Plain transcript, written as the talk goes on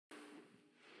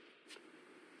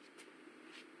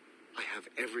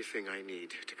have everything I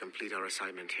need to complete our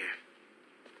assignment here.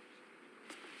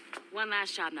 One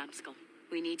last job, Numbskull.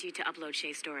 We need you to upload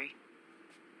Shay's story.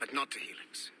 But not to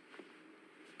Helix.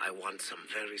 I want some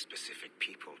very specific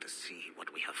people to see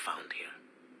what we have found here.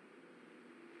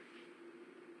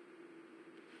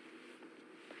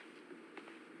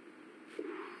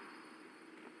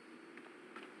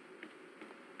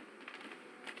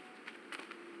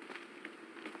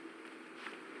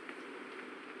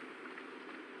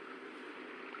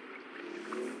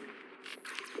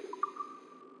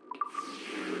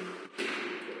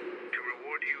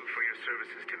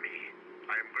 Services to me.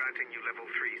 I am granting you level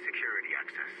 3 security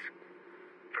access.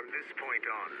 From this point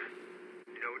on,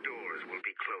 no doors will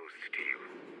be closed to you.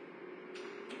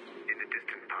 In the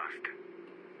distant past,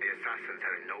 the assassins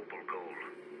had a noble goal,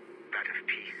 that of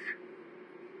peace.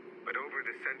 But over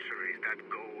the centuries, that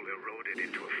goal eroded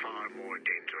into a far more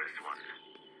dangerous one.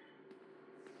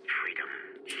 Freedom.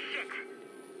 Shit!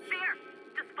 There!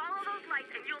 Just follow those lights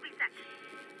and you'll be set.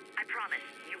 I promise,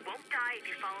 you won't die if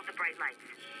you follow the bright lights.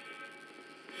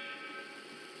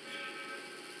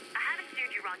 I haven't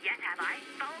steered you wrong yet, have I?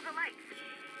 Follow the lights.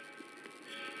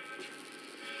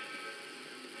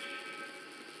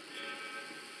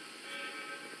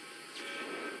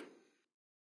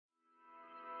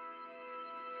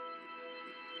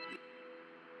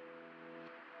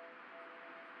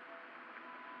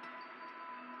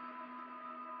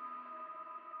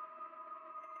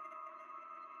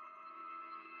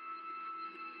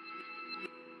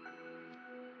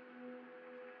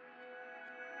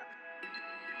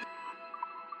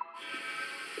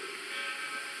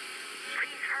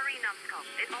 Numbskull.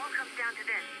 It all comes down to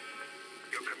this.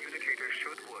 Your communicator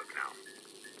should work now.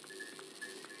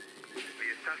 The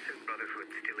Assassin Brotherhood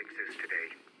still exists today,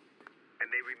 and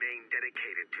they remain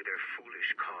dedicated to their foolish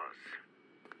cause.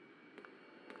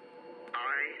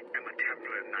 I am a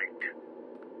Templar Knight.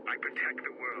 I protect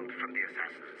the world from the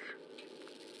Assassins.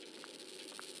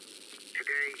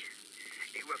 Today,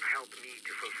 you have helped me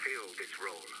to fulfill this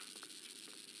role.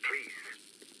 Please,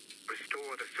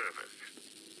 restore the servers.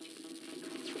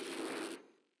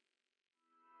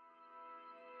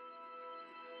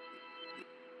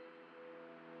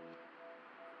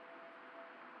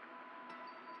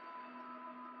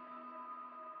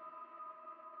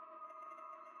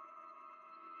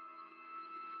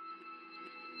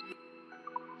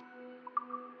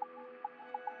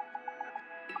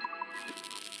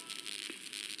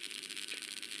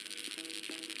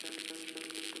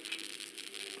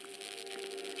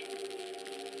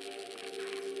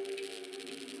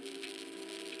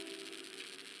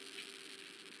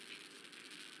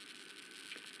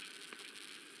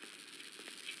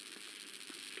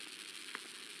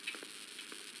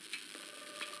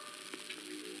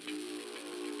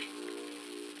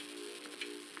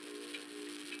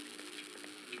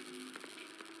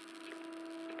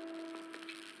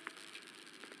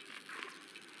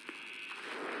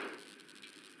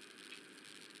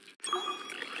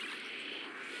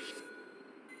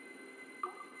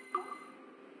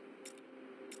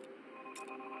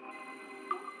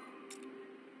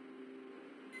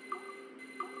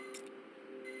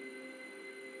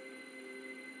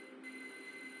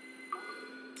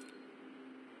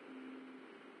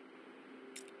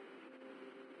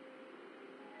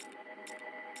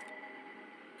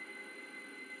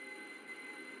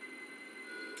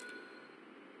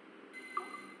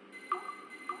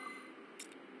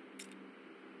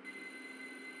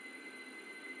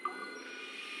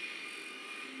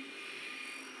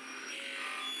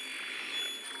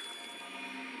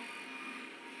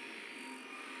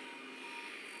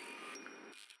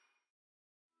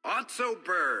 Otto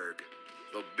Berg,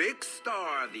 the big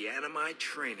star of the Animi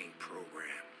training program.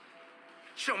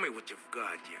 Show me what you've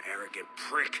got, you arrogant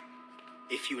prick.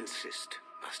 If you insist,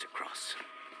 Master Cross.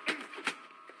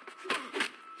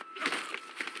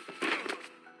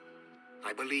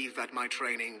 I believe that my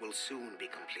training will soon be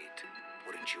complete.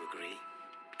 Wouldn't you agree?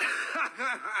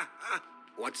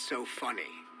 What's so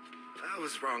funny? I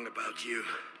was wrong about you.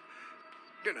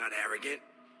 You're not arrogant.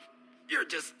 You're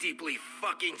just deeply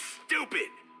fucking stupid.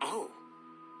 Oh.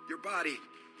 Your body,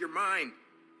 your mind,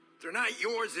 they're not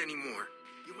yours anymore.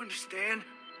 You understand?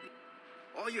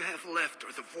 All you have left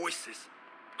are the voices.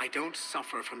 I don't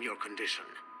suffer from your condition.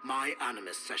 My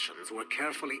animus sessions were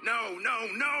carefully... No!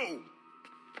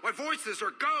 My voices are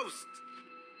ghosts.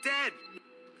 Dead.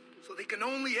 So they can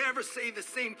only ever say the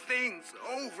same things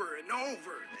over and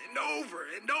over and over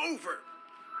and over.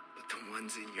 But the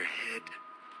ones in your head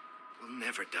will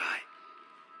never die.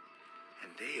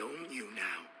 And they own you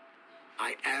now.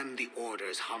 I am the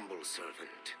Order's humble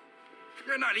servant.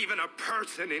 You're not even a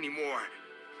person anymore.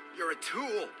 You're a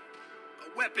tool.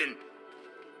 A weapon.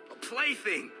 A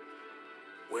plaything.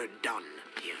 We're done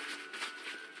here.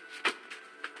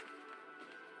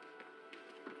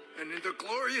 And in the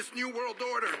glorious New World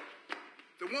Order,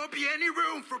 there won't be any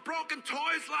room for broken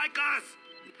toys like us!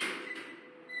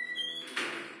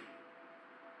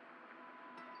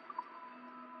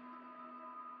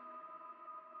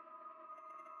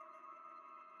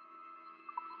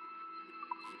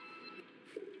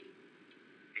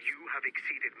 You have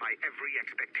exceeded my every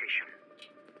expectation.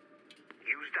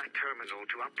 Use that terminal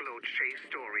to upload Shay's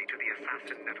story to the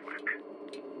Assassin Network.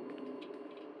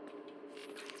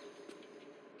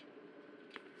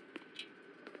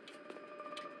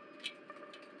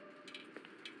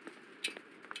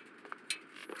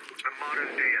 The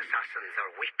modern-day assassins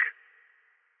are weak.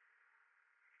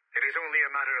 It is only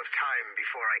a matter of time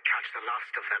before I catch the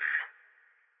last of them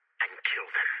and kill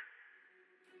them.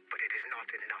 But it is not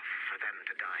enough for them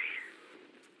to die.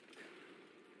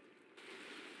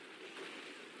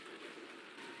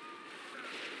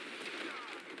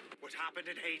 What happened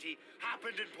in Haiti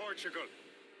happened in Portugal.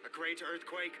 A great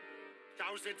earthquake.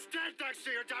 Thousands dead thanks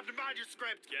to your damned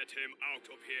manuscript. Get him out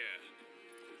of here.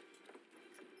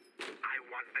 I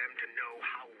want them to know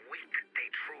how weak they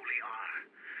truly are.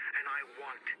 And I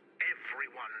want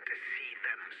everyone to see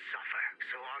them suffer.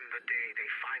 So on the day they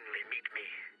finally meet me,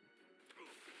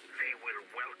 they will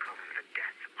welcome the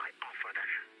death I offer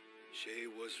them. Shay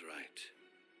was right.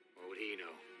 What would he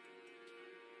know?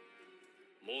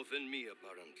 More than me,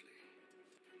 apparently.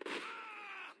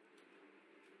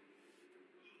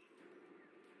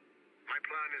 My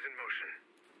plan is in motion.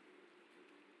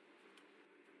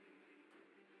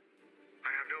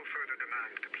 I have no further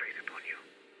demands to place upon you.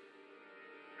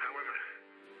 However,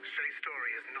 Shay's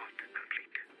story is not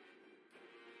complete.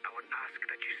 I would ask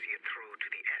that you see it through to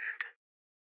the end.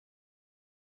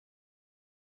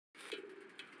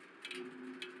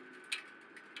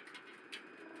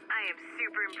 I am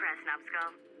super impressed,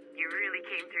 Numbskull. You really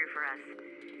came through for us.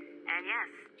 And yes,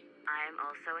 I am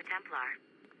also a Templar.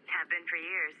 Have been for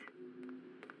years.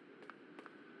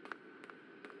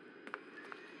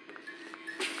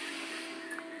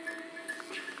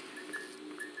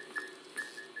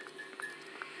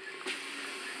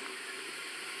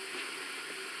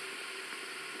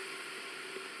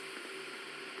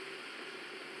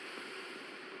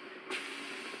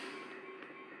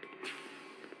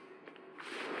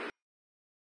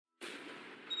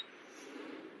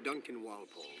 Duncan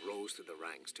Walpole rose through the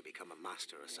ranks to become a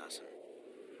master assassin.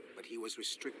 But he was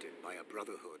restricted by a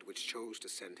brotherhood which chose to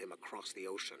send him across the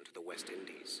ocean to the West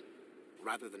Indies,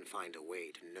 rather than find a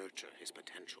way to nurture his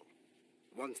potential.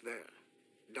 Once there,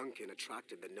 Duncan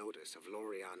attracted the notice of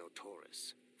Laureano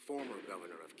Torres, former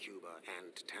governor of Cuba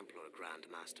and Templar Grand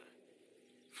Master.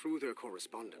 Through their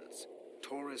correspondence,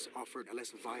 Torres offered a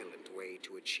less violent way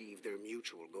to achieve their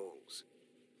mutual goals,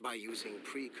 by using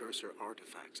precursor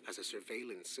artifacts as a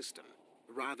surveillance system,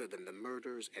 rather than the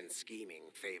murders and scheming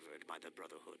favored by the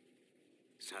Brotherhood.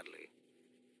 Sadly,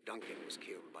 Duncan was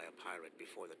killed by a pirate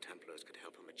before the Templars could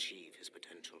help him achieve his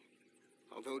potential.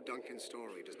 Although Duncan's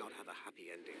story does not have a happy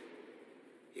ending,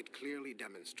 it clearly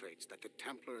demonstrates that the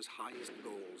Templars' highest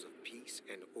goals of peace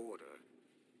and order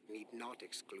need not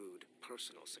exclude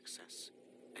personal success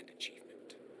and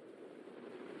achievement.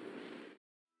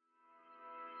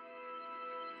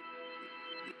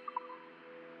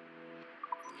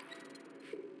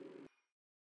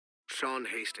 Sean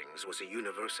Hastings was a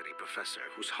university professor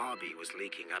whose hobby was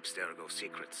leaking Abstergo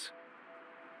secrets.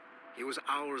 He was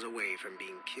hours away from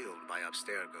being killed by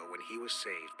Abstergo when he was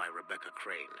saved by Rebecca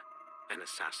Crane, an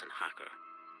assassin hacker.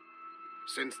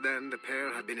 Since then, the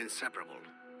pair have been inseparable,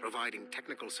 providing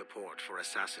technical support for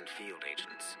assassin field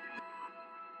agents.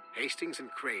 Hastings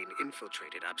and Crane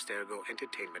infiltrated Abstergo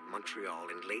Entertainment Montreal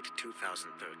in late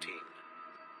 2013,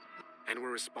 and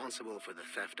were responsible for the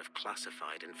theft of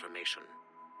classified information.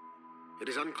 It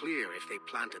is unclear if they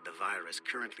planted the virus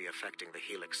currently affecting the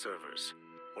Helix servers,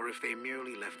 or if they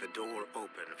merely left the door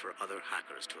open for other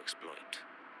hackers to exploit.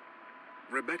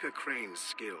 Rebecca Crane's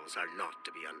skills are not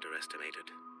to be underestimated.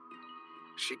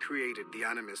 She created the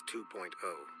Animus 2.0,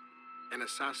 an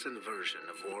assassin version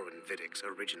of Warren Vidick's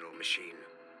original machine.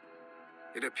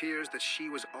 It appears that she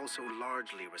was also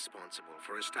largely responsible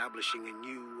for establishing a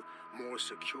new, more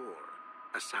secure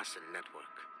assassin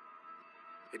network.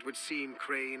 It would seem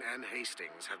Crane and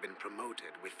Hastings have been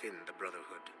promoted within the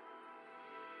Brotherhood.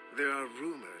 There are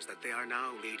rumors that they are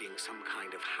now leading some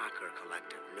kind of hacker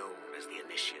collective known as the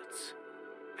Initiates,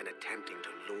 and attempting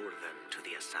to lure them to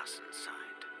the assassin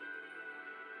side.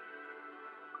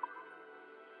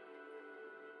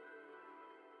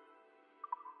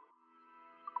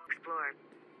 Explore.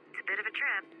 It's a bit of a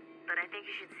trip, but I think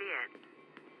you should see it.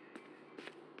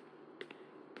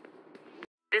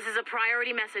 This is a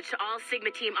priority message to all Sigma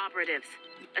Team operatives.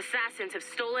 Assassins have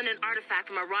stolen an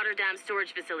artifact from a Rotterdam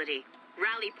storage facility.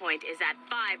 Rally point is at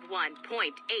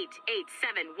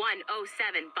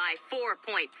 51.887107 by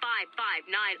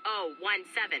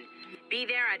 4.559017. Be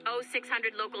there at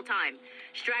 0600 local time.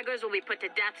 Stragglers will be put to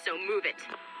death, so move it.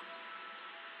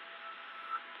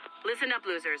 Listen up,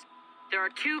 losers. There are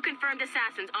 2 confirmed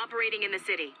assassins operating in the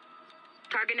city.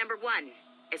 Target number 1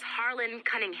 is Harlan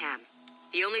Cunningham,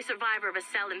 the only survivor of a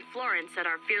cell in Florence that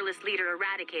our fearless leader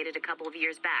eradicated a couple of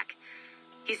years back.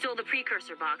 He stole the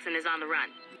precursor box and is on the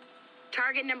run.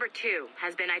 Target number 2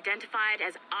 has been identified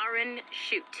as Aaron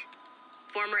Shute,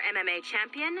 former MMA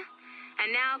champion,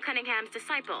 and now Cunningham's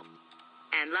disciple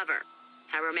and lover.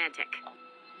 How romantic.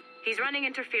 He's running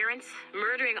interference,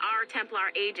 murdering our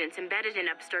Templar agents embedded in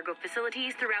Abstergo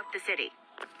facilities throughout the city.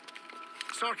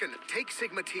 Sorkin, take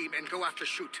Sigma Team and go after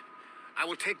Shute. I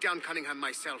will take down Cunningham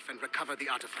myself and recover the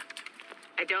artifact.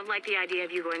 I don't like the idea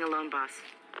of you going alone, boss.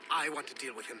 I want to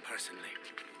deal with him personally.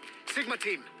 Sigma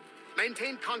Team,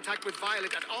 maintain contact with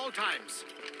Violet at all times.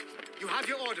 You have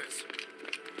your orders.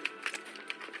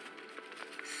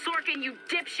 Sorkin, you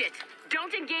dipshit!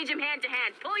 Don't engage him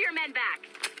hand-to-hand. Pull your men back.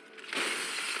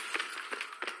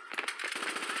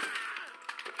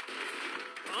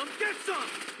 Get some!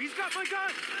 He's got my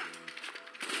gun!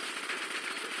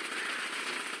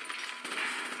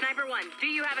 Sniper 1, do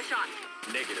you have a shot?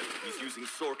 Negative. He's using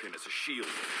Sorkin as a shield.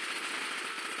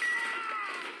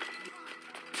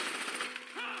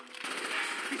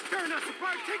 He's tearing us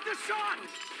apart! Take the shot!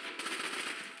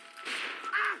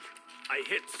 I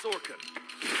hit Sorkin.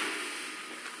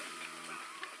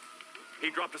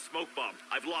 He dropped a smoke bomb.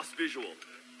 I've lost visual.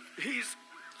 He's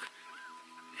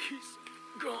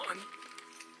gone.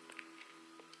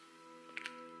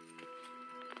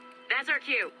 That's our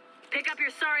cue. Pick up your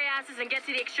sorry asses and get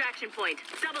to the extraction point.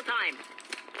 Double time.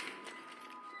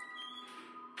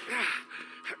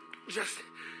 Just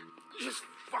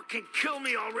fucking kill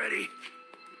me already.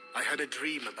 I had a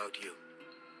dream about you.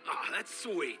 Ah, that's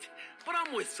sweet. But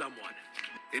I'm with someone.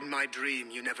 In my dream,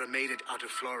 you never made it out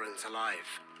of Florence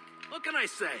alive. What can I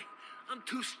say? I'm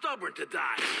too stubborn to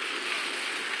die.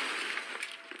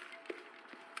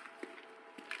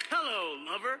 Hello,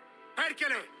 lover.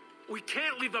 Perkele! We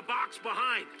can't leave the box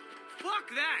behind. Fuck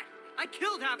that! I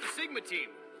killed half the Sigma team.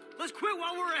 Let's quit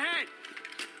while we're ahead.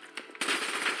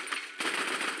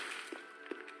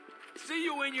 See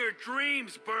you in your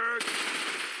dreams, Berg.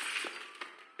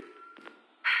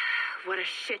 What a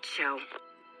shit show.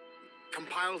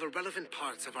 Compile the relevant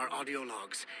parts of our audio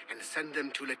logs and send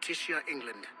them to Letitia,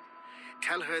 England.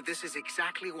 Tell her this is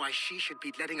exactly why she should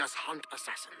be letting us hunt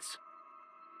assassins.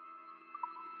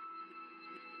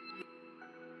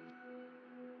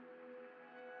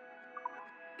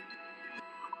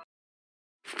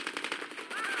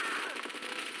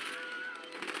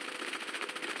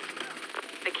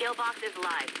 The kill box is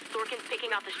live. Sorkin's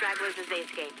picking off the stragglers as they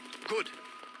escape. Good.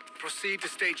 Proceed to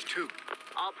stage 2.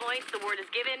 All points, the word is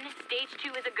given. Stage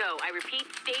 2 is a go. I repeat,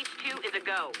 stage 2 is a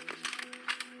go.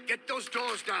 Get those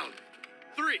doors down.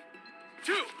 3,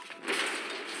 2.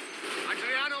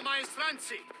 Adriano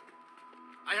Maestranzi,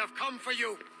 I have come for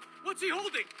you. What's he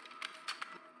holding?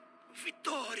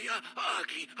 Vittoria,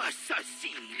 ugly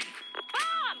assassini.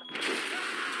 Bomb!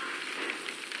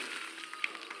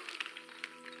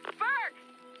 Berg!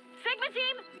 Sigma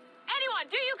team? Anyone,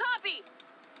 do you copy?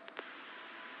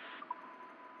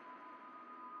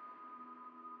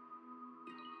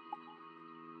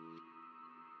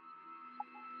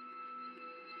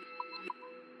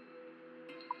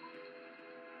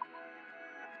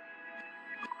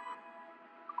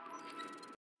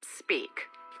 Speak.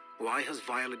 Why has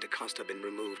Violet DaCosta been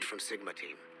removed from Sigma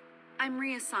Team? I'm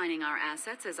reassigning our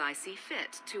assets as I see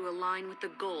fit to align with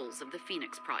the goals of the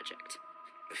Phoenix Project.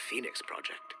 The Phoenix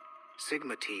Project?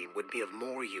 Sigma Team would be of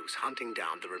more use hunting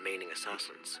down the remaining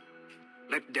assassins.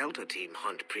 Let Delta Team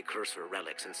hunt precursor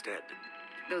relics instead.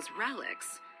 Those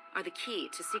relics are the key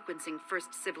to sequencing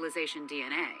first civilization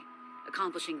DNA.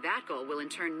 Accomplishing that goal will in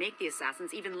turn make the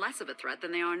assassins even less of a threat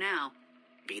than they are now.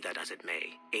 Be that as it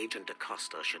may, Agent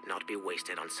DaCosta should not be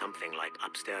wasted on something like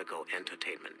Abstergo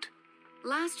Entertainment.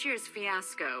 Last year's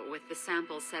fiasco with the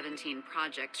Sample 17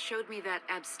 project showed me that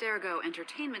Abstergo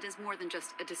Entertainment is more than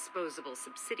just a disposable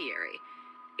subsidiary.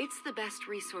 It's the best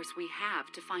resource we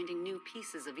have to finding new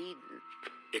pieces of Eden.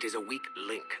 It is a weak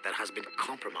link that has been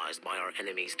compromised by our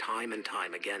enemies time and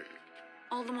time again.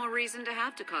 All the more reason to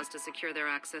have DaCosta secure their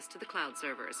access to the cloud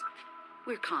servers.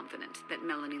 We're confident that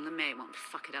Melanie LeMay won't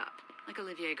fuck it up, like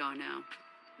Olivier Garneau.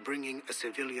 Bringing a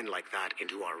civilian like that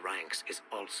into our ranks is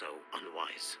also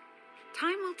unwise.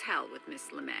 Time will tell with Miss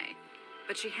LeMay.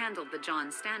 but she handled the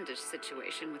John Standish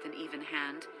situation with an even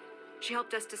hand. She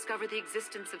helped us discover the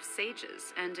existence of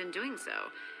sages, and in doing so,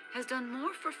 has done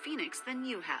more for Phoenix than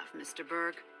you have, Mr.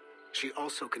 Berg. She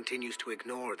also continues to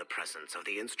ignore the presence of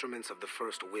the instruments of the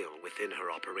First Will within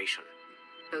her operation.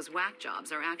 Those whack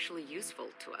jobs are actually useful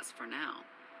to us for now.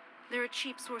 They're a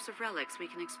cheap source of relics we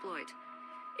can exploit.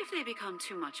 If they become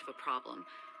too much of a problem,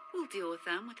 we'll deal with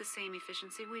them with the same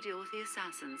efficiency we deal with the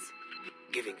assassins.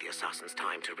 Giving the assassins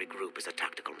time to regroup is a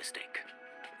tactical mistake.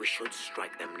 We should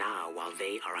strike them now while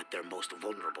they are at their most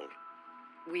vulnerable.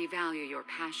 We value your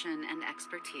passion and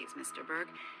expertise, Mr. Berg,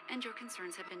 and your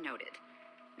concerns have been noted.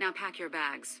 Now pack your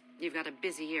bags. You've got a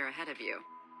busy year ahead of you.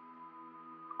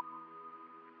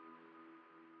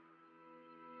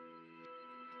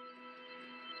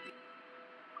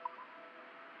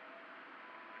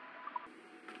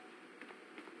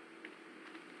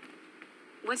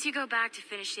 Once you go back to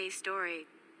finish Shay's story,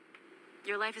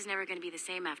 your life is never going to be the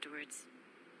same afterwards.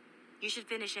 You should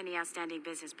finish any outstanding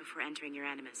business before entering your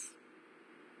animus.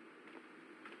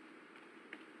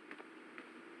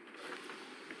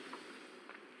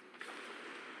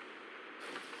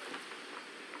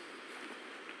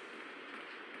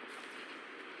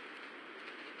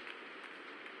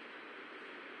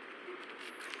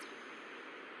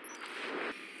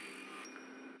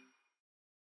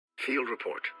 Field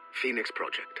Report, Phoenix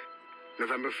Project,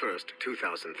 November 1st,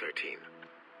 2013.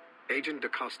 Agent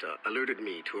DaCosta alerted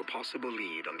me to a possible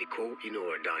lead on the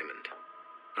Koh-i-Noor diamond.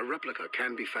 A replica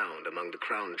can be found among the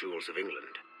crown jewels of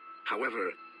England.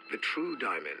 However, the true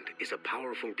diamond is a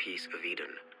powerful piece of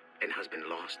Eden and has been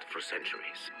lost for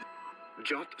centuries.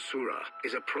 Jot Sura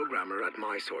is a programmer at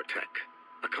Mysore Tech,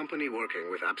 a company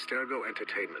working with Abstergo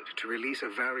Entertainment to release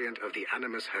a variant of the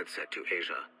Animus headset to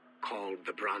Asia, called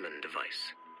the Brahmin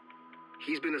device.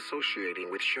 He's been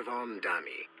associating with Siobhan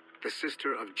Dami, the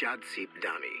sister of Jadseep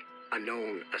Dami, a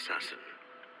known assassin.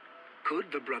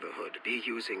 Could the Brotherhood be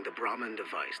using the Brahmin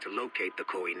device to locate the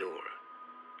Koh-i-Noor?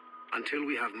 Until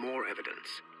we have more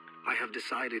evidence, I have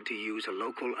decided to use a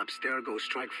local Abstergo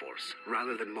strike force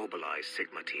rather than mobilize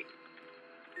Sigma Team.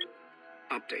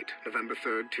 Update, November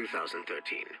 3rd,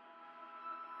 2013.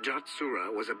 Jat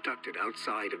Sura was abducted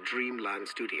outside of Dreamland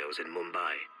Studios in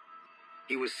Mumbai.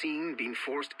 He was seen being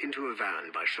forced into a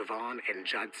van by Siobhan and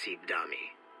Jadseep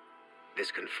Dami. This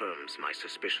confirms my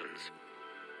suspicions.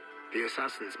 The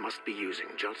assassins must be using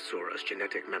Jat Sura's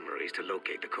genetic memories to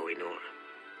locate the Koh-i-Noor.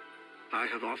 I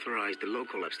have authorized the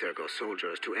local Abstergo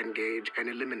soldiers to engage and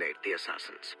eliminate the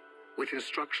assassins, with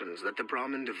instructions that the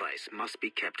Brahmin device must be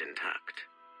kept intact.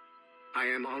 I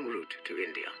am en route to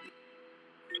India.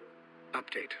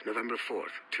 Update, November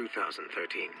 4th,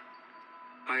 2013.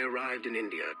 I arrived in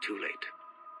India too late.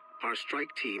 Our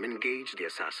strike team engaged the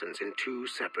assassins in two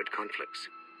separate conflicts.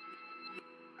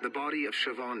 The body of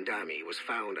Siobhan Dami was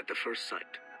found at the first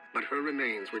site, but her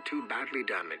remains were too badly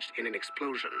damaged in an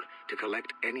explosion to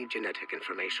collect any genetic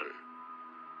information.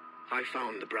 I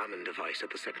found the Brahmin device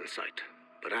at the second site,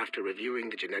 but after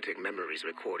reviewing the genetic memories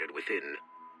recorded within,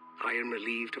 I am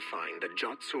relieved to find that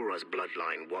Jat Sura's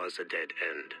bloodline was a dead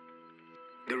end.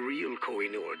 The real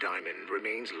Koh-i-Noor diamond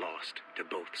remains lost to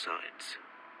both sides.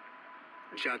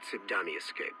 Jadseep Dami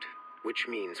escaped, which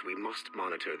means we must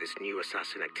monitor this new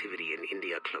assassin activity in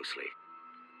India closely.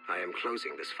 I am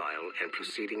closing this file and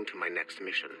proceeding to my next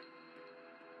mission.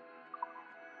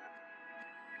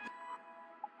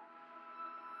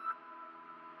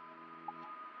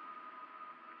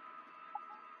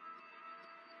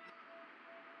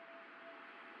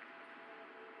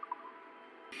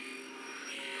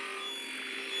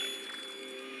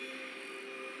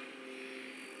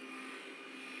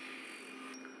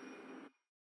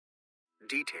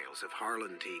 Details of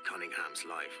Harlan T. Cunningham's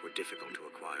life were difficult to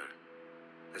acquire,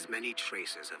 as many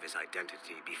traces of his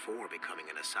identity before becoming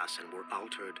an assassin were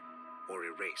altered or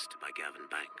erased by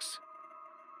Gavin Banks.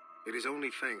 It is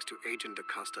only thanks to Agent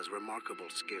DaCosta's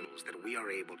remarkable skills that we are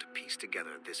able to piece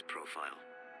together this profile.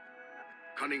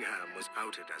 Cunningham was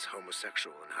outed as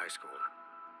homosexual in high school,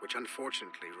 which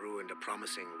unfortunately ruined a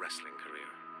promising wrestling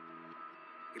career.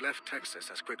 He left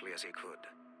Texas as quickly as he could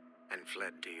and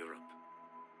fled to Europe.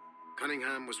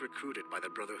 Cunningham was recruited by the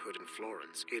Brotherhood in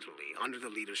Florence, Italy, under the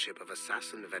leadership of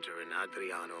assassin veteran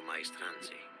Adriano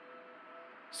Maestranzi.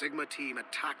 Sigma Team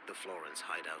attacked the Florence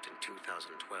hideout in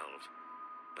 2012,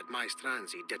 but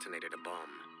Maestranzi detonated a bomb.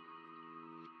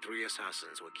 3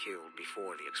 assassins were killed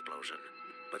before the explosion,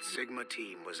 but Sigma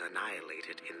Team was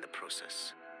annihilated in the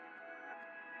process.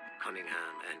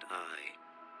 Cunningham and I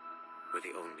were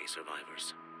the only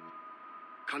survivors.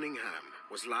 Cunningham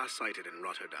was last sighted in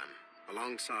Rotterdam,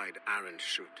 alongside Arend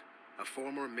Schutt, a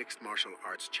former mixed martial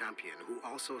arts champion who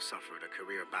also suffered a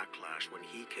career backlash when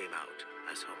he came out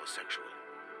as homosexual.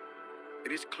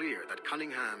 It is clear that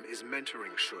Cunningham is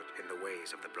mentoring Schutt in the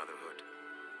ways of the Brotherhood.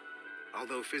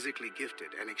 Although physically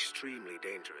gifted and extremely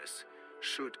dangerous,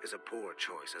 Schutt is a poor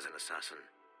choice as an assassin.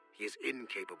 He is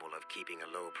incapable of keeping a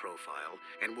low profile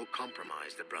and will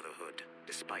compromise the Brotherhood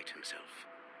despite himself.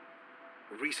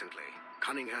 Recently,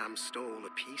 Cunningham stole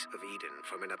a piece of Eden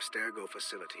from an Abstergo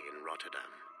facility in Rotterdam.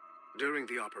 During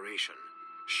the operation,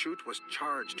 Schutt was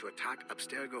charged to attack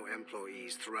Abstergo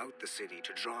employees throughout the city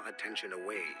to draw attention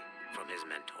away from his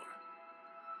mentor.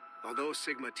 Although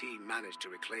Sigma team managed to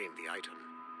reclaim the item,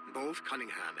 both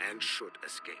Cunningham and Schutt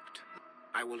escaped.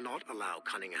 I will not allow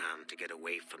Cunningham to get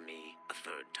away from me a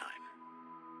third time.